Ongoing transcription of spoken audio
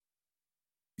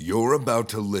You're about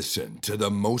to listen to the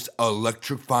most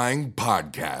electrifying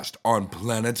podcast on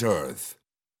planet Earth.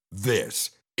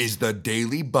 This is the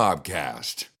Daily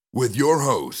Bobcast with your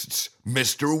hosts,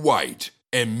 Mr. White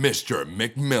and Mr.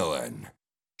 McMillan.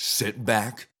 Sit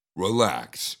back,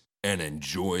 relax, and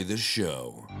enjoy the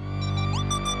show.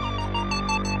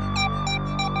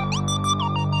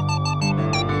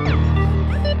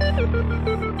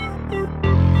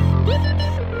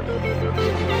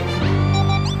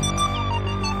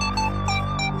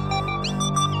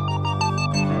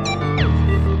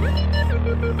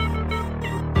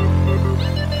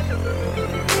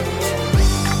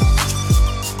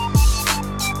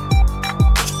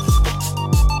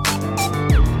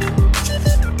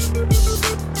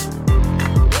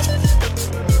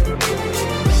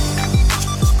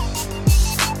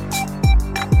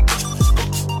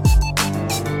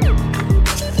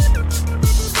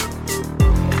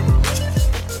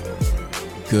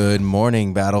 Good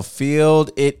morning,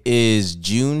 Battlefield. It is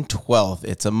June 12th.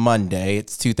 It's a Monday.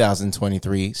 It's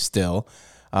 2023 still.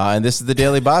 And this is the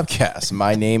Daily Bobcast.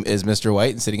 My name is Mr.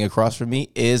 White, and sitting across from me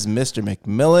is Mr.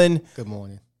 McMillan. Good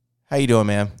morning. How you doing,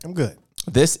 man? I'm good.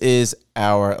 This is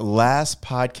our last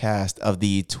podcast of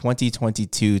the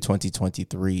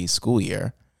 2022-2023 school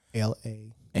year.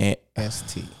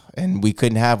 L-A-S-T. And we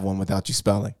couldn't have one without you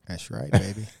spelling. That's right,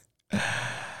 baby.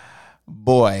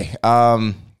 Boy,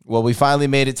 well, we finally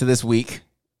made it to this week.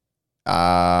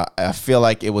 I feel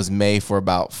like it was May for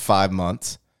about 5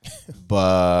 months,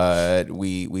 but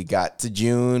we got to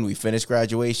June. We finished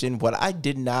graduation. What I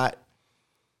did not,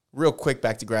 real quick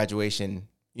back to graduation,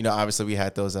 you know, obviously we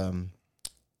had those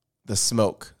the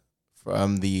smoke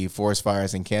from the forest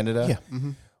fires in Canada. Yeah.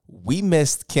 Mm-hmm. We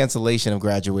missed cancellation of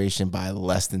graduation by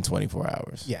less than 24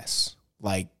 hours. Yes.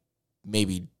 Like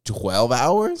maybe 12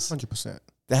 hours? 100%.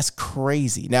 That's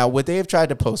crazy. Now, would they have tried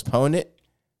to postpone it,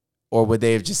 or would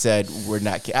they have just said, we're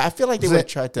not? I feel like they would have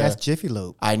tried to. That's Jiffy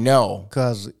Lube. I know.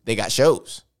 Because they got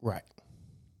shows. Right.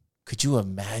 Could you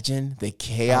imagine the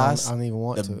chaos? I don't even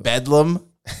want the to. bedlam,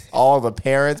 all the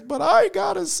parents, but I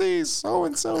got to see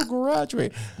so-and-so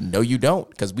graduate. No, you don't,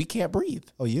 because we can't breathe.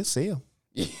 Oh, you'll see them.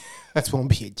 That's going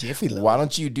to be a Jiffy Lube. Why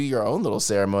don't you do your own little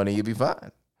ceremony? You'd be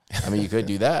fine. I mean, you could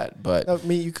do that, but. I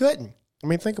mean, you couldn't. I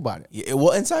mean, think about it.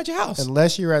 Well, inside your house.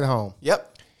 Unless you're at home.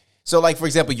 Yep. So, like, for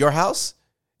example, your house,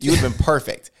 you would have been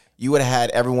perfect. You would have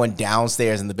had everyone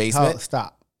downstairs in the basement. Oh,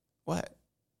 stop. What?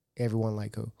 Everyone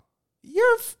like who?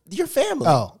 Your family.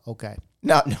 Oh, okay.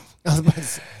 No. I was about to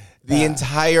say, The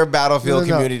entire Battlefield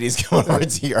community is going over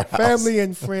to your house. Family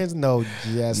and friends, no,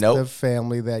 just Nope. the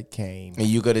family that came. And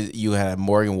you had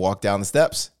Morgan walk down the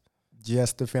steps?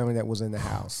 Just the family that was in the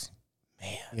house.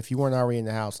 Man. If you weren't already in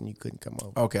the house and you couldn't come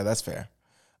over. Okay, that's fair.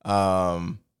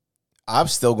 I'm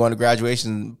still going to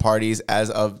graduation parties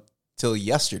as of till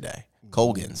yesterday.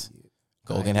 Colgan's.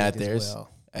 Colgan had theirs.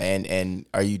 Well. And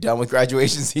are you done with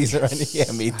graduation season?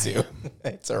 Yeah, me too.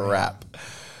 It's a wrap.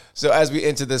 So as we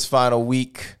enter this final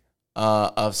week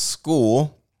of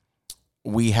school,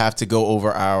 we have to go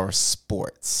over our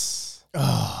sports.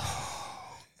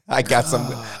 I got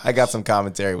some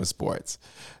commentary with sports.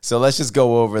 So let's just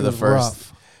go over the first.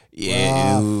 Rough.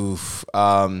 Yeah. Oof.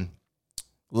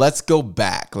 Let's go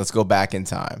back. Let's go back in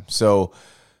time. So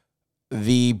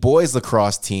the boys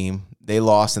lacrosse team, they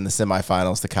lost in the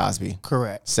semifinals to Cosby.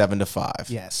 Correct. 7-5.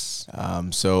 Yes.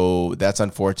 So that's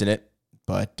unfortunate,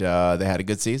 but they had a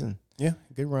good season. Yeah,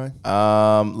 good run.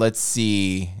 Let's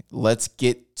see. Let's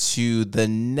get to the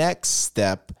next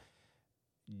step.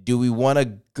 Do we want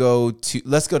to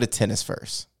let's go to tennis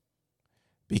first.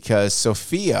 Because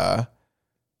Sophia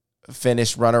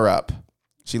finished runner-up.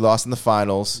 She lost in the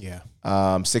finals. Yeah.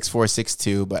 6-4,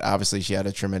 6-2, but obviously she had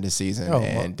a tremendous season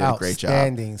and did a great job.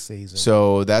 Outstanding season.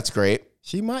 So that's great.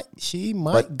 She might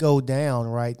go down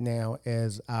right now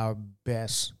as our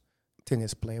best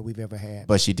tennis player we've ever had.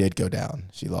 But she did go down.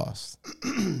 She lost.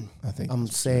 I think I'm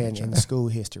saying in school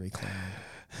history, Clown.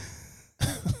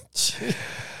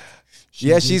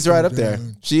 She's right up there.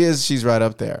 She's right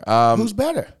up there. Who's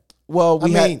better? Well,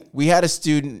 we had a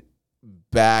student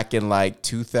back in like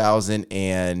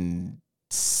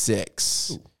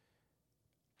 2006. Ooh.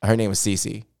 Her name was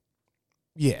Cece.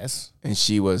 Yes. And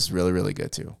she was really, really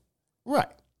good too. Right.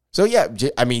 So, yeah,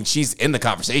 I mean, she's in the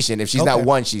conversation. If she's not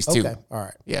one, she's two. Okay. All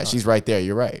right. Yeah, she's right there.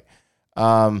 You're right.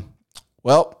 Well,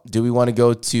 do we want to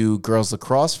go to girls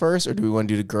lacrosse first, or do we want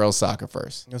to do the girls soccer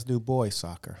first? Let's do boys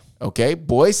soccer. Okay.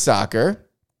 Boys soccer,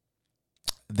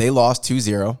 they lost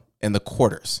 2-0 in the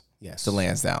quarters. Yes. To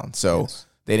Lansdowne. So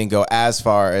they didn't go as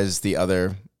far as the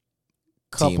other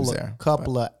teams there.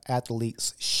 Couple of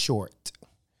athletes short.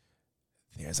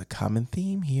 There's a common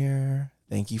theme here.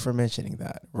 Thank you for mentioning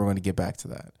that. We're going to get back to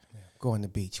that. Going to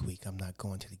beach week. I'm not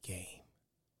going to the game.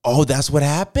 Oh, that's what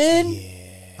happened?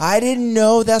 Yeah. I didn't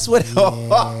know that's what.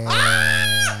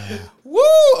 Yeah. Woo!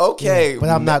 Okay. Yeah, but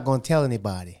I'm not going to tell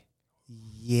anybody.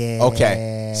 Yeah.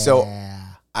 Okay. So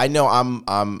I know I'm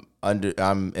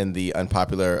in the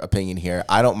unpopular opinion here.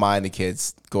 I don't mind the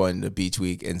kids going to beach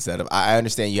week instead of. I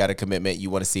understand you had a commitment. You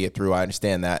want to see it through. I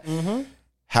understand that. Mm-hmm.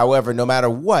 However, no matter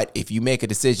what, if you make a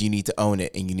decision, you need to own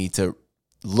it and you need to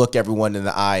look everyone in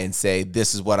the eye and say,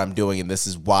 this is what I'm doing and this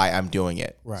is why I'm doing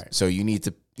it. Right. So you need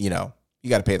to, you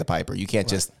got to pay the piper. You can't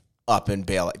just up and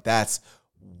bail. Like, that's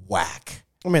whack.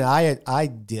 I mean,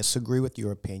 I disagree with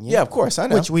your opinion. Yeah, of course. I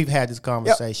know. Which we've had this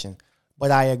conversation. Yep. But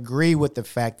I agree with the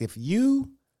fact if you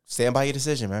stand by your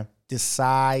decision, man.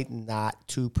 Decide not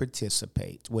to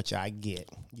participate, which I get.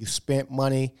 You spent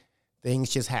money,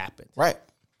 things just happen. Right.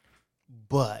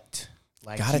 But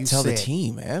like gotta you tell said, the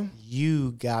team, man.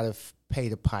 You gotta pay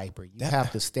the piper. You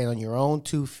have to stand on your own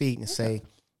 2 feet and say,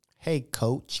 "Hey,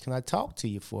 coach, can I talk to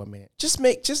you for a minute?"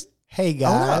 Hey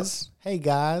guys.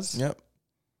 Yep.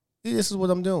 This is what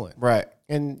I'm doing. Right.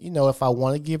 And if I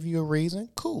want to give you a reason,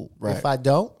 cool. Right. If I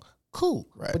don't, cool.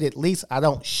 Right. But at least I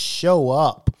don't show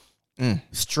up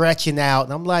stretching out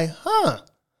and I'm like,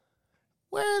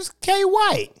 where's K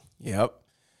White? Yep.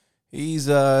 He's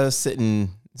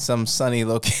sitting some sunny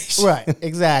location. Right,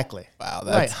 exactly. Wow,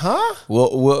 that's huh?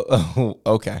 Well,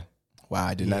 okay. Wow,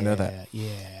 I did not know that.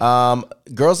 Yeah.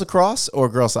 Girls lacrosse or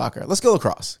girls soccer? Let's go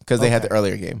lacrosse because they had the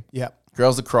earlier game. Yep.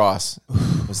 Girls lacrosse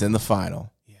was in the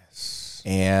final. Yes.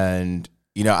 And,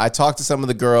 I talked to some of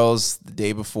the girls the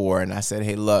day before and I said,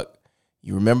 hey, look,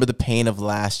 you remember the pain of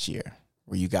last year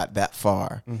where you got that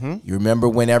far. Mm-hmm. You remember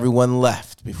when everyone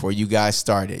left before you guys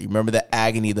started. You remember the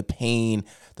agony, the pain,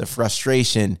 the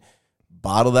frustration.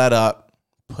 Bottle that up,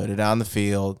 put it on the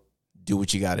field, do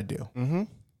what you got to do. Mm-hmm.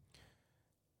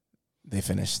 They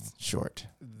finished short.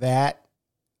 That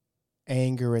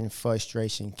anger and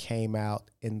frustration came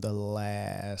out in the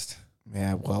last.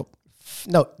 Yeah, well.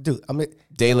 No, dude. I mean,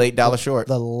 day late, dollar short.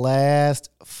 The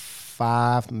last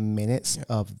 5 minutes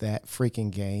of that freaking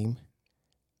game,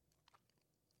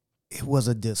 it was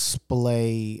a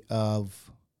display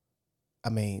of. I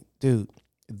mean, dude,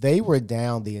 they were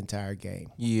down the entire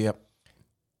game. Yep.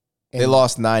 And they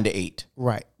lost 9-8.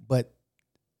 Right, but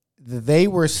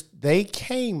they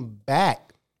came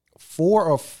back 4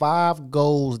 or 5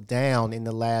 goals down in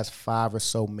the last 5 or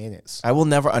so minutes. I will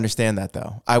never understand that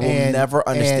though. I will never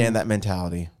understand that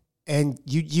mentality. And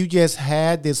you just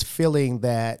had this feeling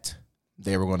that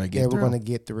they were going to get through. Were going to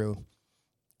get through.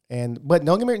 But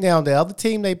don't get me wrong. Now the other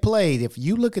team they played, if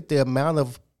you look at the amount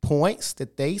of points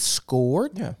that they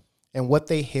scored, and what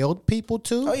they held people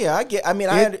to. Oh yeah, I get. I mean,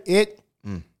 I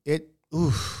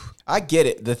get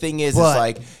it. The thing is, it's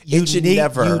like you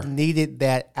needed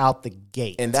that out the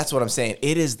gate, and that's what I'm saying.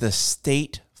 It is the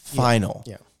state final.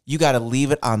 Yeah. You got to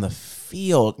leave it on the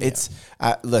field. Yeah. It's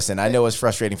listen. I know it's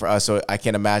frustrating for us, so I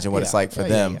can't imagine what it's like for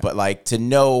them. But like to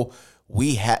know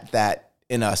we had that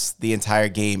in us the entire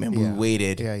game, and we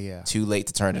waited too late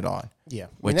to turn it on. Yeah,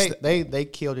 which they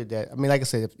killed it. That I mean, like I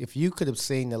said, if you could have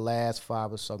seen the last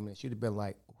 5 or so minutes, you'd have been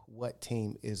like, what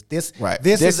team is this? Right.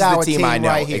 This is our the team I know.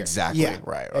 Right here. Exactly. Yeah.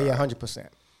 Right. Yeah, 100%.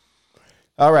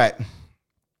 All right.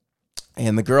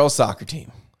 And the girls' soccer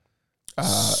team.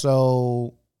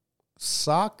 So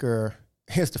soccer,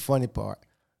 here's the funny part.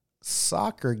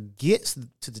 Soccer gets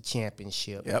to the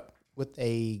championship with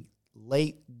a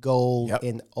late goal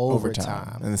in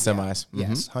overtime. In the semis. Yeah.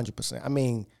 Yes, 100%. I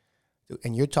mean,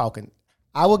 and you're talking,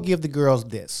 I will give the girls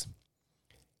this.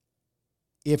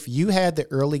 If you had the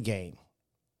early game,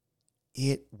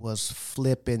 it was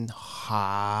flipping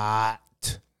hot.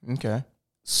 Okay.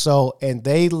 So, and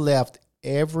they left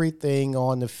everything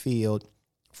on the field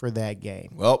for that game.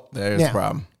 Well, there's the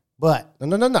problem. But,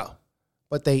 no.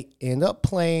 But they end up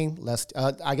playing,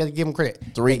 I got to give them credit.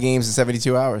 3 games in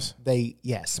 72 hours.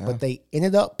 But they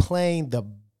ended up playing the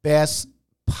best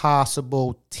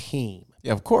possible team.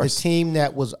 Yeah, of course. The team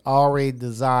that was already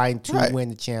designed to win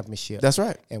the championship. That's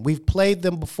right. And we've played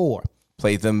them before.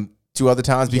 Played them 2 other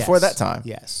times before that time.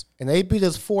 Yes. And they beat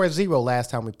us 4-0 last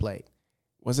time we played.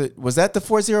 Was that the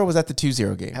 4-0 or was that the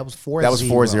 2-0 game? That was 4-0. That was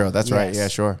 4-0. That's right. Yeah,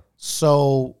 sure.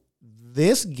 So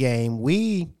this game,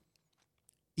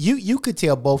 you could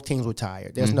tell both teams were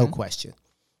tired. There's no question.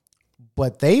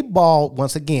 But they balled,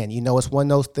 once again, it's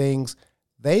one of those things,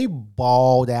 they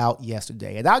balled out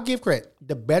yesterday. And I'll give credit.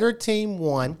 The better team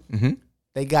won. Mm-hmm.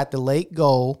 They got the late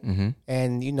goal. Mm-hmm.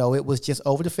 And, it was just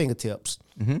over the fingertips.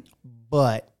 Mm-hmm.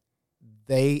 But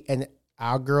and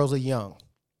our girls are young.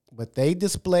 But they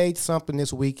displayed something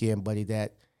this weekend, buddy,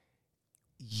 that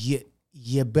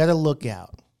you better look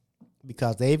out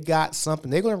because they've got something.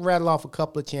 They're going to rattle off a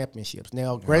couple of championships.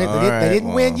 Now, granted, they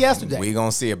didn't win yesterday. We're going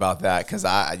to see about that because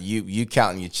you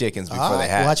counting your chickens before they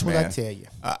hatch. Watch man. what I tell you.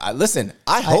 Listen,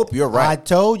 I hope you're right. I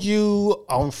told you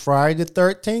on Friday the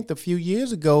 13th a few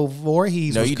years ago,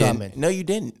 Voorhees was coming. Didn't. No, you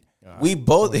didn't. We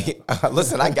both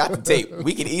listen. I got the tape.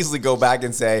 We can easily go back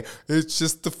and say it's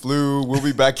just the flu. We'll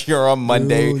be back here on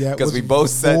Monday because we both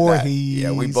said that.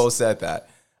 Yeah, we both said that.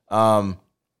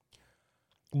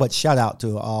 But shout out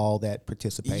to all that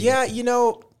participated. Yeah,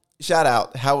 shout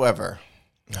out. However,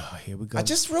 here we go.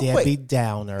 Just real Debbie quick,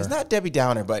 Downer. It's not Debbie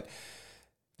Downer, but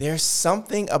there's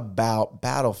something about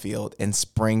Battlefield and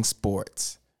spring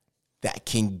sports that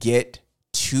can get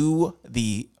to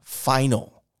the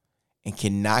final and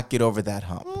cannot get over that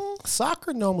hump.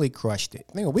 Soccer normally crushed it.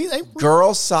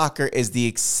 Girls soccer is the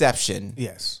exception.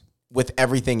 Yes. With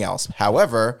everything else.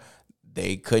 However,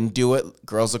 they couldn't do it.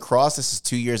 Girls lacrosse, this is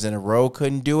 2 years in a row,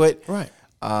 couldn't do it. Right.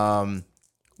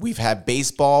 We've had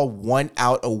baseball 1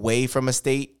 out away from a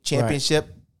state championship.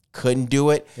 Right. Couldn't do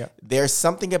it. Yep. There's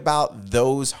something about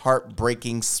those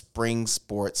heartbreaking spring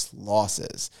sports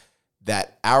losses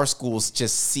that our schools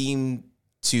just seem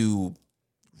to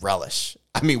relish.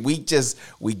 I mean, we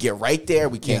get right there.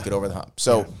 We can't get over the hump.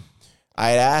 So I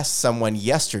had asked someone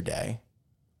yesterday,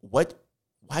 why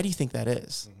do you think that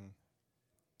is? Mm-hmm.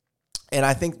 And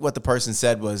I think what the person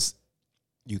said was,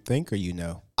 you think or you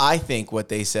know? I think what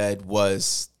they said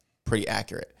was pretty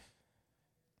accurate.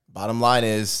 Bottom line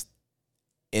is,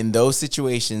 in those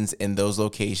situations, in those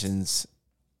locations,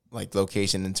 like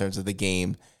location in terms of the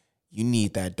game, you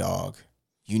need that dog.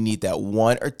 You need that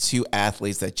 1 or 2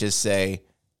 athletes that just say,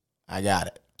 I got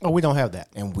it. Oh, we don't have that.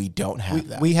 And we don't have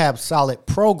that. We have solid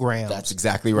programs. That's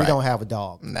exactly right. We don't have a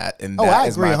dog. I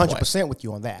agree 100% with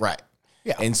you on that. Right.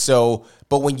 Yeah. And so,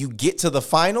 but when you get to the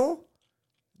final,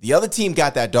 the other team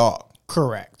got that dog.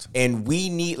 Correct. And we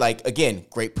need, again,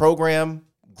 great program,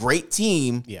 great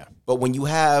team. Yeah. But when you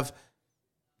have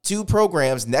 2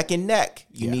 programs neck and neck,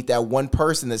 you need that one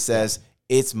person that says,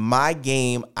 it's my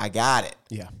game, I got it.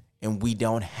 Yeah. And we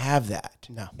don't have that.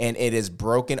 No. And it has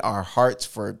broken our hearts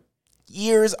for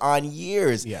years on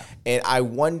years. Yeah. And I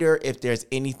wonder if there's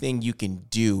anything you can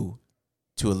do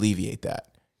to alleviate that.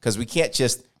 Because we can't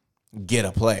just get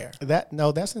a player.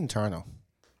 That's internal.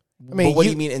 I mean, but what do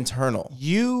you mean internal?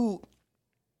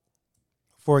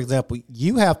 For example,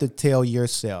 you have to tell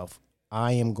yourself,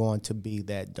 I am going to be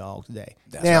that dog today.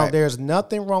 That's now, right. There's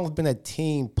nothing wrong with being a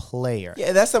team player.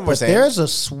 Yeah, that's something we're saying. There's a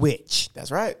switch.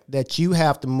 That's right. That you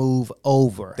have to move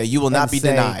over. That you will not be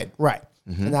denied. Right.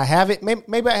 Mm-hmm. And I haven't,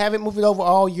 maybe I haven't moved it over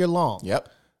all year long. Yep.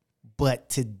 But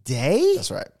today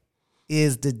that's right.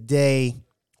 is the day,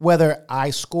 whether I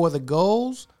score the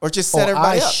goals or just set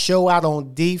everybody up. Show out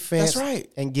on defense that's right.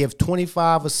 and give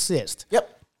 25 assists. Yep.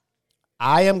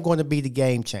 I am going to be the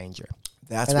game changer.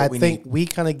 That's and what I we think need. we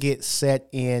kind of get set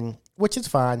in, which is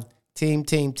fine, team,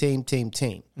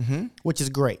 mm-hmm. which is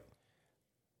great.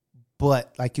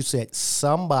 But like you said,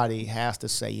 somebody has to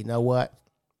say, you know what?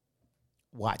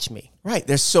 Watch me. Right.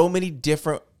 There's so many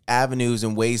different avenues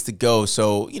and ways to go.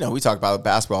 So, we talk about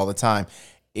basketball all the time.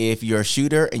 If you're a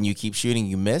shooter and you keep shooting,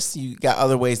 you miss, you got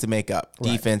other ways to make up.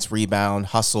 Right. Defense, rebound,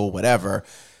 hustle, whatever.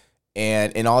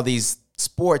 And in all these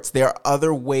sports, there are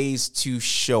other ways to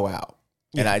show out.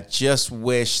 Yeah. And I just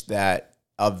wish that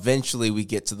eventually we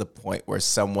get to the point where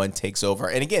someone takes over.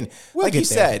 And again, like you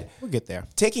said, we'll get there.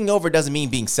 Taking over doesn't mean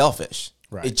being selfish.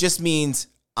 Right. It just means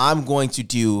I'm going to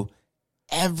do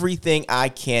everything I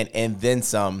can and then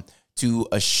some to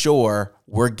assure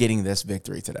we're getting this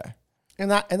victory today.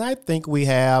 And I think we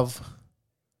have,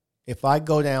 if I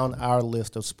go down our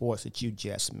list of sports that you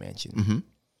just mentioned, mm-hmm.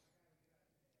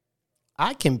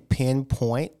 I can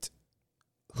pinpoint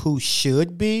who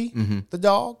should be mm-hmm. the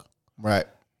dog. Right.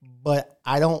 But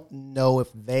I don't know if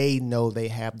they know they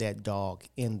have that dog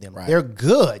in them. Right. They're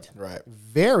good. Right.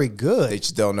 Very good. They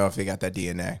just don't know if they got that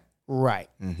DNA. Right.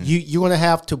 Mm-hmm. You're going to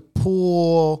have to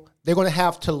they're going to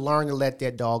have to learn to let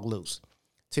that dog loose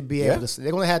to be able to.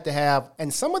 They're going to have,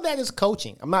 and some of that is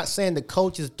coaching. I'm not saying the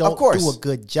coaches don't do a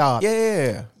good job.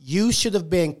 Yeah. You should have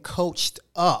been coached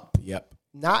up. Yep.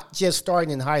 Not just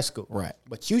starting in high school. Right.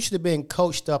 But you should have been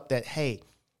coached up that, hey,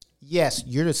 yes,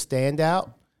 you're the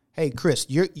standout. Hey, Chris,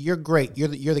 you're great. You're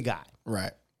the guy.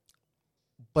 Right.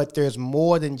 But there's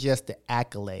more than just the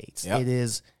accolades. Yep. It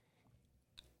is,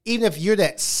 even if you're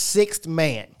that 6th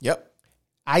man. Yep.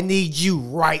 I need you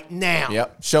right now.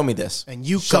 Yep. Show me this. And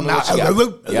you Show come out.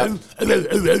 Yep.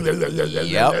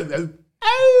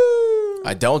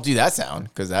 I don't do that sound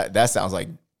because that sounds like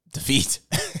defeat.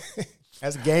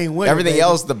 That's game winner. Everything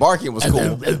else, the barking was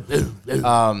cool.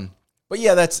 But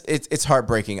yeah, it's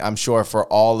heartbreaking. I'm sure for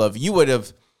all of you would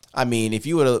have. I mean, if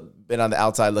you would have been on the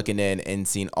outside looking in and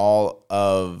seen all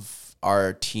of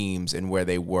our teams and where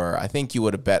they were, I think you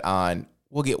would have bet on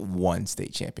we'll get one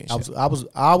state championship.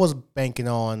 I was banking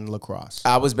on lacrosse.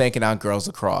 I was banking on girls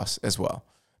lacrosse as well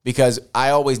because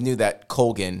I always knew that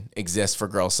Colgan exists for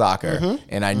girls soccer,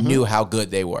 and I knew how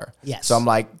good they were. Yes. So I'm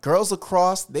like, girls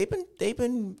lacrosse, they've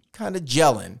been kind of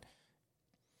gelling.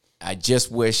 I just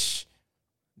wish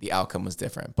the outcome was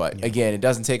different. But again, it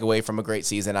doesn't take away from a great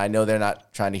season. I know they're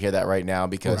not trying to hear that right now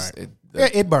because it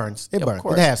burns. It burns.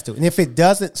 It has to. And if it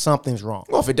doesn't, something's wrong.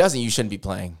 Well, if it doesn't, you shouldn't be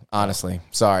playing, honestly.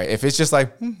 Sorry. If it's just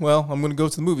like, well, I'm going to go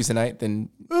to the movies tonight, then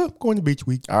Going to beach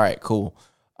week. all right, cool.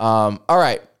 All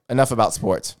right, enough about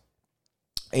sports.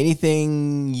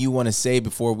 Anything you want to say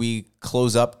before we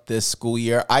close up this school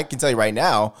year? I can tell you right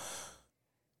now,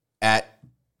 at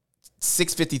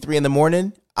 6:53 in the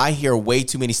morning, I hear way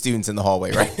too many students in the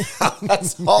hallway right now.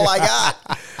 That's all I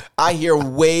got. I hear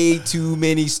way too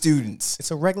many students.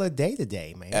 It's a regular day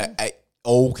today, man.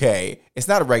 Okay. It's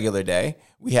not a regular day.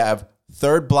 We have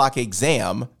third block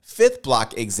exam, fifth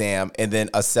block exam, and then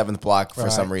a seventh block for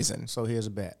some reason. So here's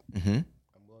a bet. Mm-hmm.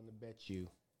 I'm willing to bet you.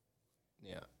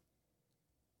 Yeah.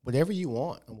 Whatever you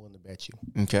want, I'm willing to bet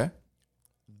you. Okay.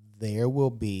 There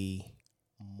will be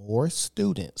more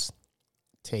students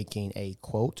taking a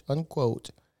quote unquote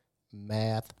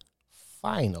math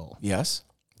final Yes.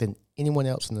 than anyone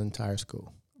else in the entire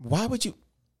school. Why would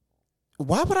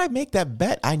I make that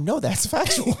bet? I know that's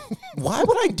factual. Why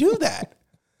would I do that?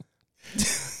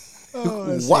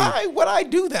 Why would I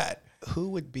do that? Who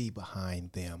would be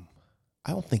behind them?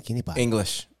 I don't think anybody.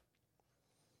 English.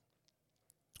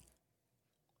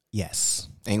 Yes.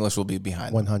 English will be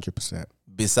behind them. 100%.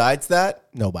 Besides that,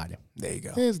 Nobody. there you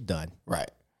go. It's done.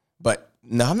 Right. But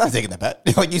no, I'm not taking that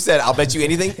bet. Like you said, I'll bet you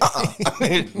anything.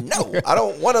 No, I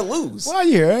don't want to lose. Why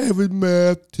you having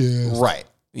math test? Right.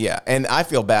 Yeah. And I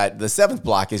feel bad. The seventh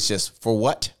block is just for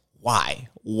what? Why?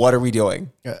 What are we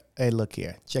doing? Hey, look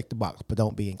here. Check the box, but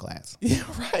don't be in class. Yeah,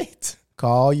 right.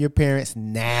 Call your parents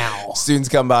now. Students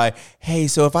come by. Hey,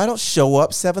 so if I don't show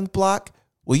up seventh block,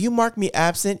 will you mark me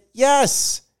absent?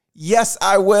 Yes. Yes,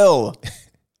 I will.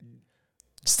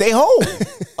 Stay home.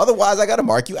 Otherwise, I got to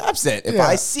mark you absent. If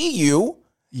I see you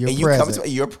You're and you present. come to me,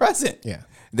 you're present. Yeah.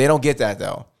 They don't get that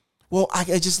though. Well, I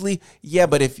just leave. Yeah,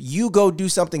 but if you go do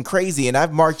something crazy and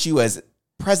I've marked you as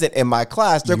present in my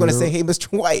class, they're going to say, hey,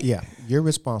 Mr. White. Yeah, you're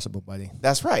responsible, buddy.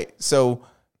 That's right. So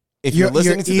if you're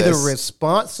listening to either this,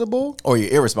 responsible or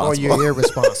you're irresponsible. or you're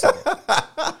irresponsible.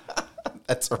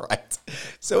 That's right.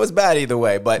 So it's bad either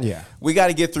way, but we got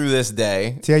to get through this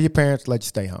day. Tell your parents to let you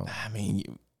stay home. I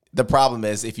mean, the problem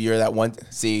is if you're that one,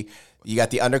 you got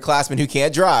the underclassmen who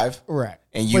can't drive. Right.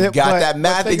 And you got that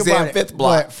math exam fifth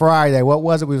block. But Friday, what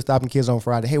was it? We were stopping kids on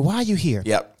Friday. Hey, why are you here?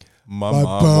 Yep. My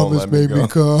mom has made me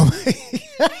come.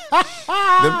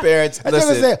 The parents,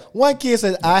 listen. One kid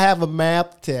said, I have a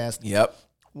math test. Yep.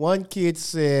 One kid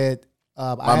said,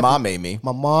 my mom made me.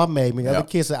 My mom made me. The other Yep.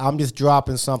 kid said, I'm just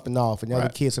dropping something off. And the other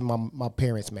Right. kid said, my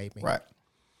parents made me. Right.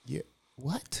 Yeah.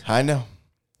 What? I know.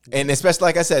 And especially,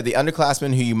 like I said, the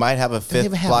underclassmen who you might have a They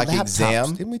even fifth have block laptops.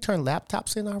 exam. Didn't we turn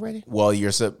laptops in already? Well,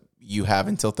 you have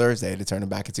until Thursday to turn it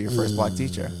back into your first block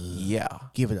teacher. Yeah.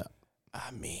 Give it up.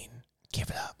 I mean, Give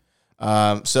it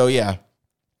up. so yeah.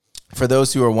 For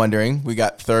those who are wondering, we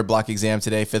got third block exam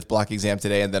today, fifth block exam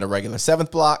today, and then a regular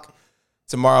seventh block.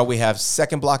 Tomorrow we have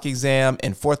second block exam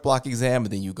and fourth block exam,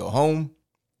 and then you go home.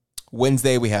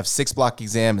 Wednesday we have sixth block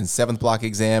exam and seventh block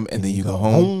exam, and then you go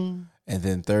home. And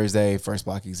then Thursday, first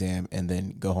block exam, and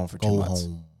then go home for 2 months.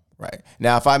 Home. Right.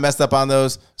 Now, if I messed up on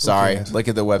those, sorry. cares? Look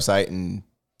at the website and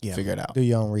figure it out. Do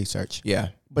your own research. Yeah.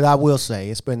 But I will say,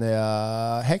 it's been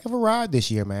a heck of a ride this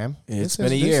year, man. It's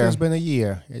been a year. This has been a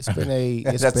year. It's been a year.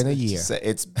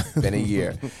 It's been a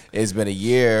year. It's been a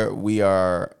year. We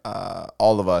are,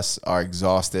 all of us are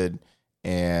exhausted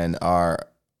and are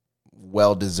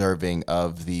well deserving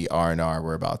of the R&R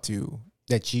we're about to.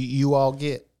 That you all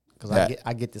get. Because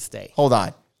I get to stay. Hold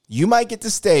on. You might get to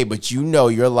stay, but you know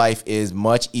your life is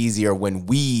much easier when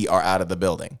we are out of the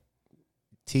building.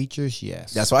 Teachers,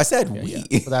 yes. That's why I said we.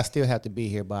 Yeah. But I still have to be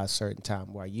here by a certain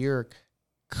time while you're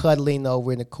cuddling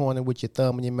over in the corner with your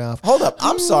thumb in your mouth. Hold up.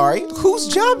 I'm sorry. Whose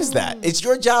job is that? It's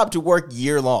your job to work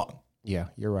year long. Yeah,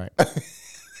 you're right.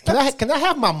 Can I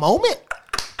have my moment?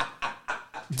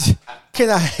 Can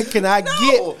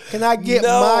I get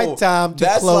my time to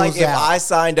That's close like if out? I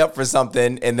signed up for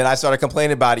something and then I started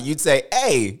complaining about it, you'd say,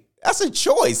 hey, that's a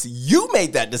choice. You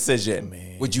made that decision.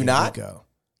 Man, would you here not? we go.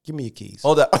 Give me your keys.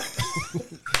 Hold up.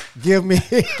 Give me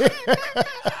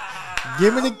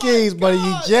Give me the keys, buddy.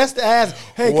 You just asked,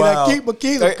 hey, can I keep my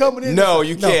keys? I'm coming in. No,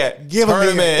 you can't. Give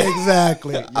them in.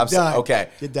 Exactly. You're done. Okay.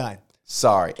 You're done.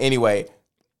 Sorry. Anyway.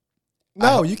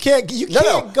 No, you can't. You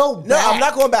can't go back. No, I'm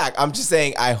not going back. I'm just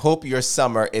saying I hope your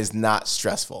summer is not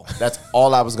stressful. That's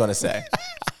all I was going to say.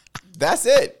 That's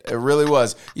it. It really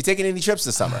was. You taking any trips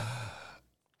this summer?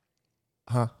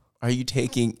 Huh? Are you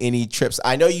taking any trips?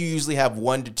 I know you usually have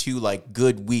 1 to 2 like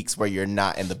good weeks where you're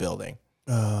not in the building.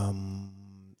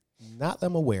 Not that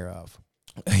I'm aware of.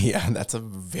 Yeah, that's a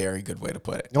very good way to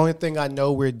put it. The only thing I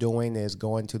know we're doing is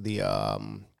going to the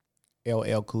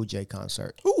LL Cool J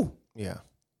concert. Ooh. Yeah.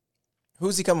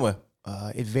 Who's he coming with?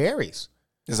 It varies.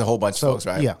 There's a whole bunch of folks,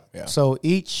 right? Yeah. So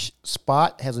each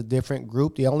spot has a different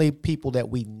group. The only people that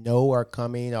we know are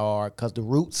coming are because the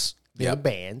Roots, they're a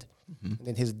band. Mm-hmm. And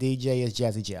then his DJ is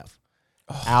Jazzy Jeff.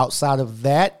 Oh. Outside of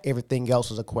that, everything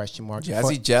else is a question mark.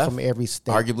 Jazzy Jeff, from every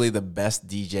state. Arguably the best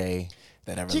DJ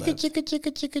that ever lived.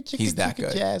 He's that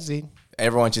good. Jazzy.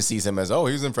 Everyone just sees him as, oh,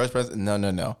 he was in Fresh Prince.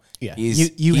 No. Yeah.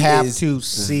 You have to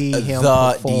see him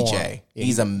the perform. DJ. Yeah,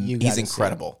 he's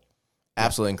incredible.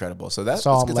 Absolutely incredible. So that's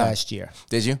saw good him last year.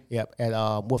 Did you? Yep, at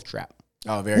Wolf Trap.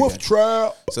 Oh, very Wolf good.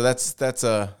 Trap. So that's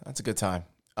a good time.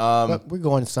 But we're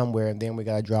going somewhere, and then we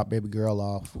got to drop baby girl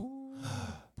off.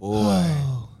 Boy.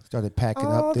 Started packing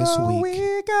up this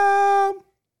week.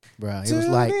 Bruh, it was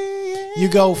like, you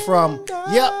go from,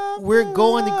 yep, we're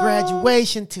going to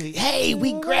graduation to, hey,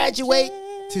 we graduate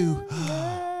to,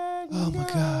 oh my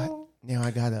God. Now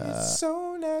I got to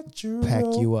pack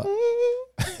you up.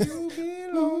 You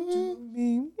belong to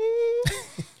me.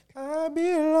 I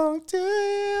belong to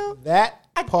you. That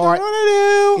part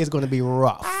is going to be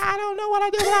rough. I don't know what I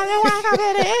do, but I know what I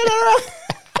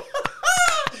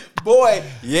Boy,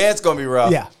 yeah, it's going to be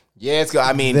rough. Yeah. Yeah, it's going.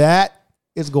 I mean, that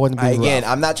is going to be again,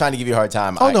 rough. I'm not trying to give you a hard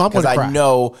time. Oh, no, I'm going to cry. Because I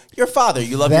know your father.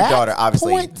 You love your daughter,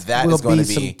 obviously. That is going to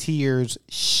be some tears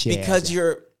shed. Because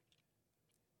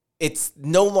it's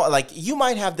no more like you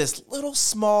might have this little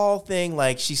small thing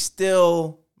like she's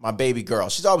still my baby girl.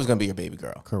 She's always going to be your baby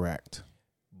girl. Correct.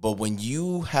 But when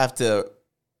you have to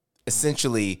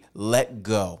essentially let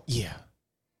go. Yeah.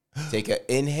 Take an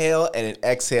inhale and an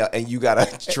exhale, and you got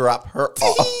to drop her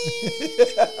off.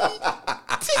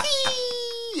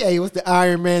 Hey, what's the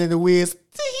Iron Man in the Wiz?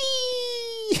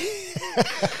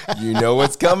 You know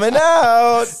what's coming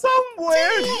out.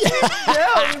 Somewhere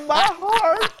down in my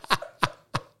heart.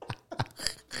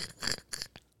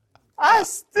 I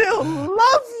still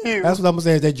love you. That's what I'm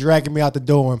saying. They're dragging me out the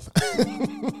dorm.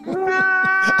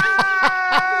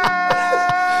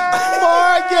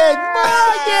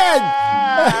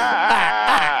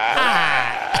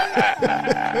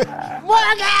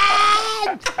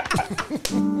 Morgan!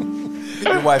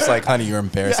 Your wife's like, honey, you're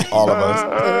embarrassing all of us.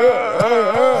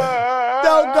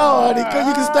 Don't go, honey, because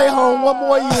you can stay home one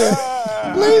more year.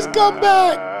 Please come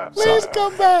back. Please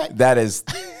come back. That is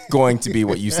going to be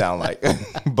what you sound like.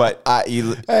 But I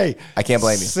can't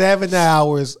blame you. 7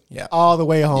 hours all the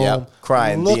way home. Yep.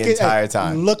 Crying the entire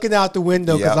time. Looking out the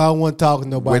window because I don't want to talk to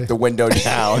nobody. With the window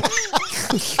down.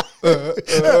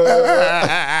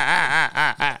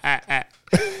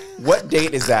 What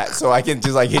date is that? So I can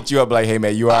just like hit you up like, hey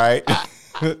man, you all right?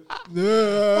 I'm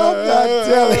not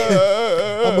telling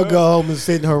you. I'm going to go home and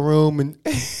sit in her room and...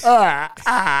 I'm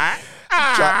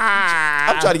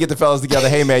trying to get the fellas together.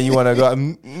 Hey man, you want to go?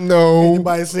 No.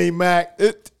 Anybody see Mac?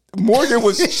 Morgan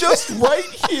was just right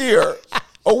here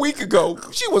a week ago.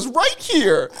 She was right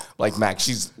here. Like Mac,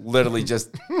 she's literally just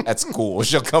at school.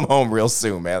 She'll come home real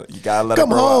soon, man. You gotta let her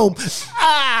grow home.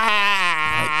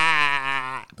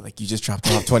 Like you just dropped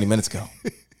her off 20 minutes ago.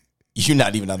 You're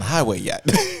not even on the highway yet.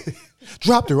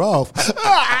 Dropped her off.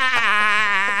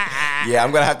 Yeah,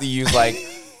 I'm gonna have to use like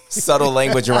subtle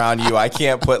language around you. I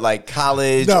can't put like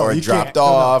college or dropped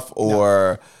off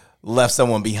or left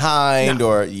someone behind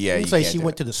or you say she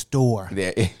went to the store.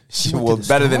 Yeah, she was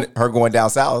better than her going down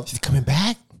south. She's coming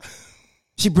back.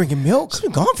 She bringing milk. She's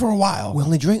been gone for a while. We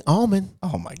only drink almond.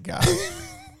 Oh my god.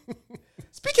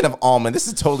 Speaking of almond, this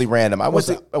is totally random. I went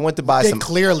to buy some. It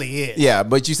clearly is. Yeah,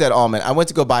 but you said almond. I went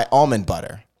to go buy almond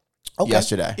butter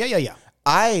yesterday. Yeah.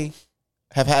 I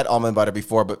have had almond butter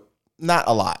before, but not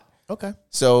a lot. Okay.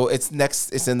 So it's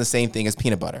in the same thing as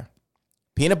peanut butter.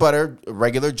 Peanut butter, a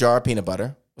regular jar of peanut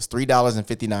butter, was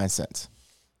 $3.59.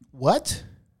 What?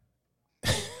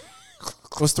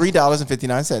 It was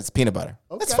 $3.59 peanut butter.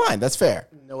 Okay. That's fine. That's fair.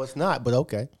 No, it's not, but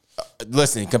okay.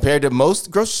 Listen, compared to most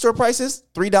grocery store prices,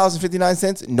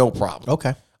 $3.59, no problem.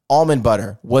 Okay. Almond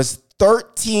butter was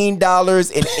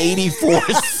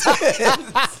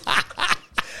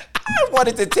 $13.84. I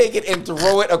wanted to take it and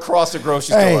throw it across the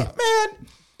grocery store. Man,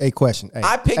 Hey, question. Hey,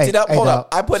 I picked it up. Hold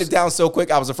up. I put it down so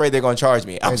quick, I was afraid they're going to charge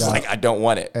me. I was like, I don't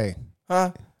want it. Hey.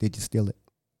 Huh? Did you steal it?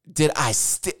 Did I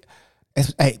steal? Hey,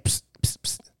 psst, psst,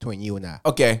 psst, between you and I.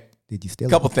 Okay. Did you steal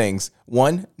Couple it? things.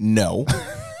 One, no.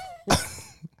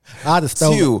 I'd have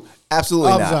stolen it. Two,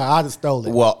 absolutely I'm not. sorry, I'd have stolen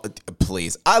it. Well,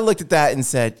 please. I looked at that and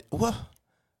said, well,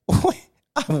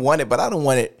 I want it, but I don't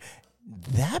want it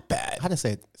that bad. I'd have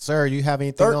said, sir, you have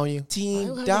anything on you?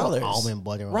 $13. Almond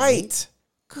butter on Right.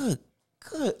 Good.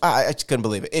 I just couldn't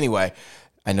believe it. Anyway,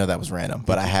 I know that was random,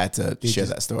 but I had to share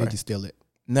that story. Did you steal it?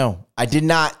 No, I did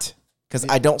not. Because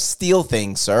I don't steal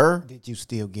things, sir. Did you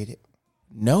still get it?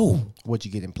 No. What'd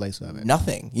you get in place of it?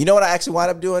 Nothing. You know what I actually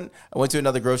wound up doing? I went to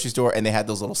another grocery store and they had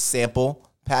those little sample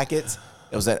packets.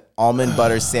 It was an almond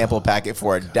butter sample packet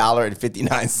for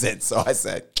 $1.59. So I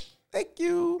said, thank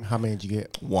you. How many did you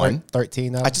get? One.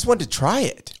 13 of I just wanted to try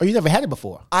it. Oh, you never had it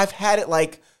before? I've had it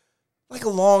like a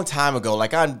long time ago,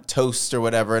 like on toast or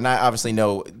whatever. And I obviously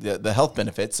know the health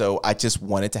benefits. So I just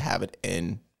wanted to have it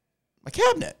in my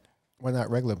cabinet. Why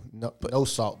not regular? No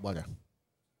salt butter.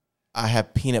 I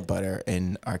have peanut butter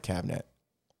in our cabinet.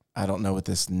 I don't know what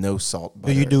this no salt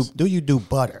butter Do is. you do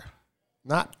butter?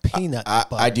 Not peanut butter.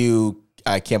 I do.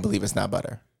 I can't believe it's not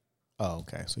butter. Oh,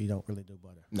 okay. So you don't really do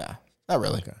butter. Nah, not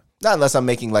really. Okay. Not unless I'm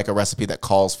making like a recipe that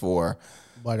calls for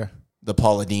Butter. the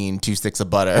Paula Deen 2 sticks of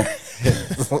butter,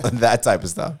 that type of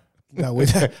stuff. No,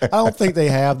 I don't think they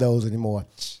have those anymore.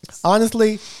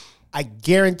 Honestly, I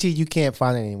guarantee you can't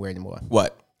find it anywhere anymore.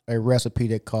 What? A recipe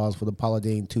that calls for the Paula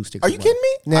Deen 2 sticks. Are you kidding me?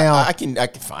 Now I can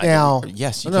find now, it.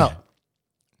 Yes, you no, can.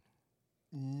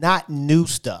 not new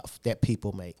stuff that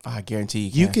people make. I guarantee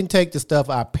You can take the stuff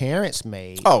our parents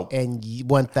made. Oh. And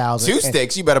 1,000. 2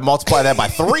 sticks. You better multiply that by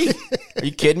 3. Are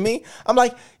you kidding me? I'm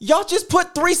like, y'all just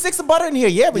put 3 sticks of butter in here.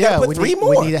 Yeah, we gotta put 3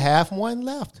 more. We need a half one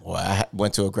left. Well, I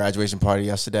went to a graduation party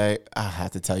yesterday. I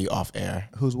have to tell you off air.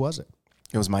 Whose was it?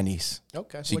 It was my niece.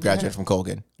 Okay. She graduated from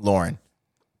Colgan. Lauren.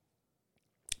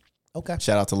 Okay.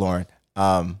 Shout out to Lauren.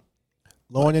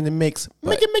 Lauren in the mix.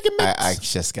 Make it mix. I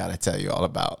just got to tell you all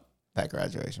about that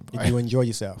graduation party. Did you enjoy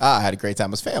yourself? I had a great time.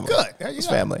 It was family. Good. There you It was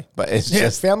go. family. But it's Yeah,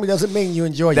 just, family doesn't mean you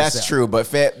enjoy yourself. that's true.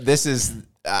 But this is,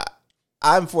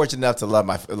 I'm fortunate enough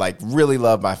to really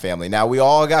love my family. Now, we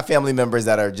all got family members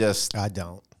that are just, I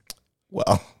don't.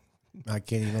 well, I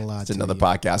can't even lie it's to another you.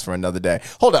 podcast for another day.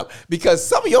 Hold up. Because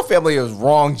some of your family has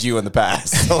wronged you in the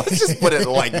past. So let's just put it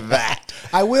like that.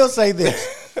 I will say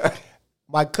this.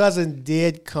 My cousin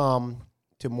did come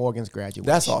to Morgan's graduation.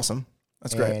 That's awesome.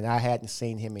 That's great. And I hadn't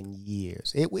seen him in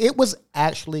years. It was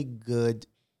actually good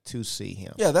to see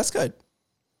him. Yeah, that's good.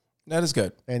 That is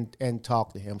good. And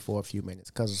talk to him for a few minutes.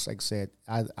 Because like I said,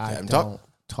 I him don't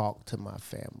talk to my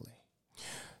family.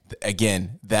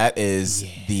 Again, that is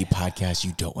the podcast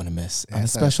you don't want to miss. And a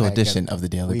That's special not- edition of the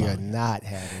Daily We are Podcast. not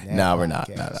having that. No, we're not.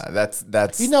 podcast. No.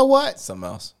 That's You know what? something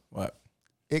else. What?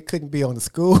 It couldn't be on the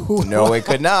school. No, it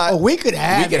could not. Oh, we could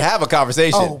have. We could have a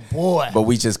conversation. Oh boy. But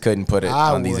we just couldn't put it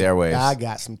on these airwaves. I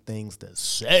got some things to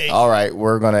say. All right,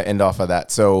 we're gonna end off of that.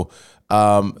 So,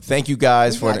 thank you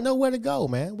guys We for. got nowhere to go,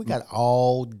 man. We got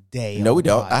all day. No, on we the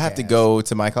don't. I have to podcast. go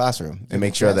to my classroom and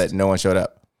make sure that no one showed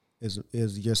up. Is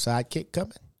your sidekick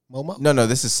coming, Momo? No,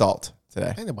 this is Salt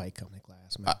today. Ain't nobody coming to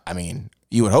class, man. I mean,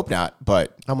 you would hope not,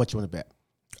 but How much you want to bet?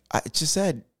 I just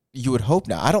said you would hope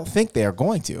not. I don't think they are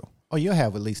going to. Oh, you'll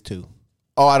have at least 2.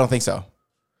 Oh, I don't think so.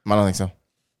 I don't think so.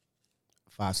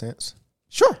 5 cents.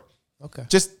 Sure. Okay.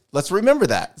 Just let's remember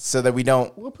that so that we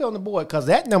don't. We'll put it on the board because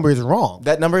that number is wrong.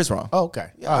 That number is wrong. Oh, okay.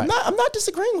 All right. I'm not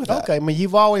disagreeing with that. Okay. I mean,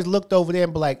 you've always looked over there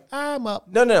and be like, I'm up.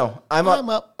 No. I'm I'm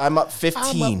up. up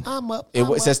 15. I'm up.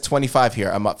 It says 25 here.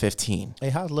 I'm up 15. Hey,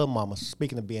 how's little mama?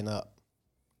 Speaking of being up.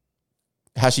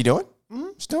 How's she doing?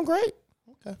 She's doing great.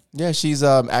 Okay. Yeah, she's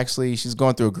actually she's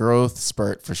going through a growth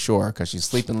spurt for sure because she's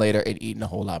sleeping later and eating a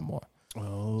whole lot more.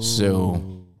 Oh.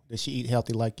 So Does she eat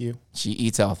healthy like you? she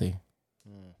eats healthy,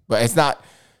 but it's not.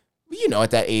 You know,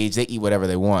 at that age, they eat whatever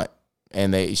they want,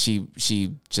 and she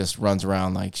just runs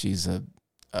around like she's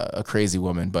a crazy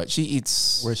woman. But she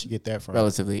eats Where'd she get that from?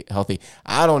 relatively healthy.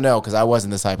 I don't know because I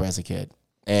wasn't this hyper as a kid,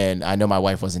 and I know my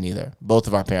wife wasn't either. Both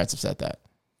of our parents have said that.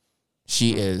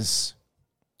 She is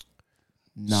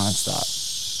nonstop.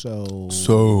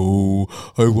 So,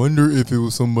 I wonder if it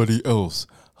was somebody else.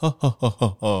 Ha ha ha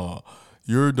ha ha.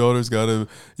 Your daughter's got a.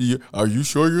 Are you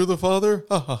sure you're the father?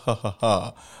 Ha ha ha ha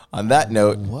ha. On that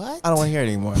note, What? I don't want to hear it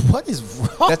anymore. What is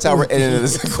wrong? That's how we're with ending you?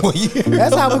 this.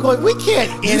 That's how we're going. We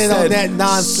can't end it on that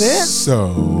nonsense.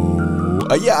 So,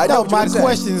 Yeah, I know. No, what you're my gonna say.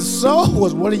 question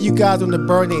was, what are you guys doing to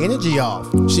burn the energy off?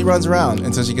 She runs around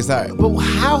until she gets tired. But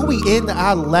how we end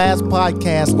our last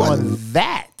podcast on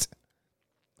that?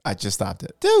 I just stopped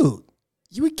it. Dude,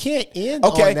 You can't end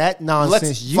on that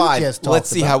nonsense you just talked Let's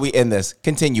see about. how we end this.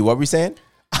 Continue. What were we saying?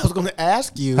 I was going to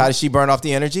ask you. How does she burn off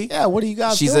the energy? Yeah, what are you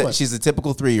guys doing? She's a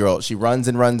typical 3-year-old. She runs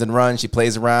and runs and runs. She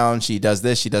plays around. She does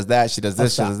this. She does that. She does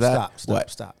this. She does that.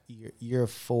 Stop. You're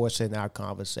forcing our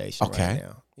conversation right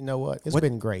now. You know what? It's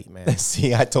been great, man.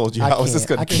 See, I told you. How was this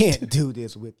going to I can't do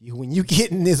this with you. When you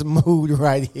get in this mood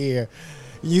right here,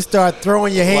 you start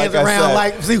throwing your hands around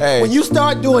when you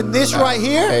start doing this right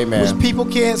here, which people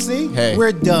can't see,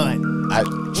 we're done. I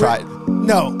tried.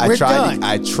 We're done.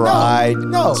 I tried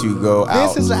to go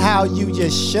out. This is how you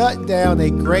just shut down a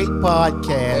great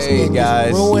podcast and guys.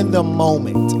 Just ruin the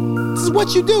moment. This is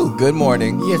what you do. Good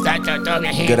morning. Yes, I start throwing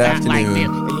your hands Good out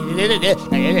afternoon.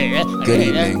 Good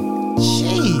evening.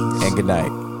 Jeez. And good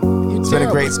night. It's been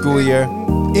a great school year.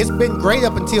 It's been great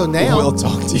up until now. We'll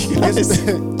talk to you guys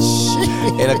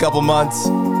in a couple months.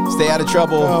 Stay out of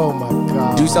trouble. Oh my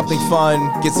God. Do something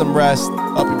fun. Get some rest.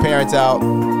 Help your parents out.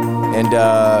 And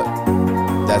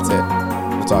that's it.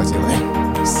 We'll talk to you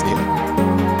later. See you.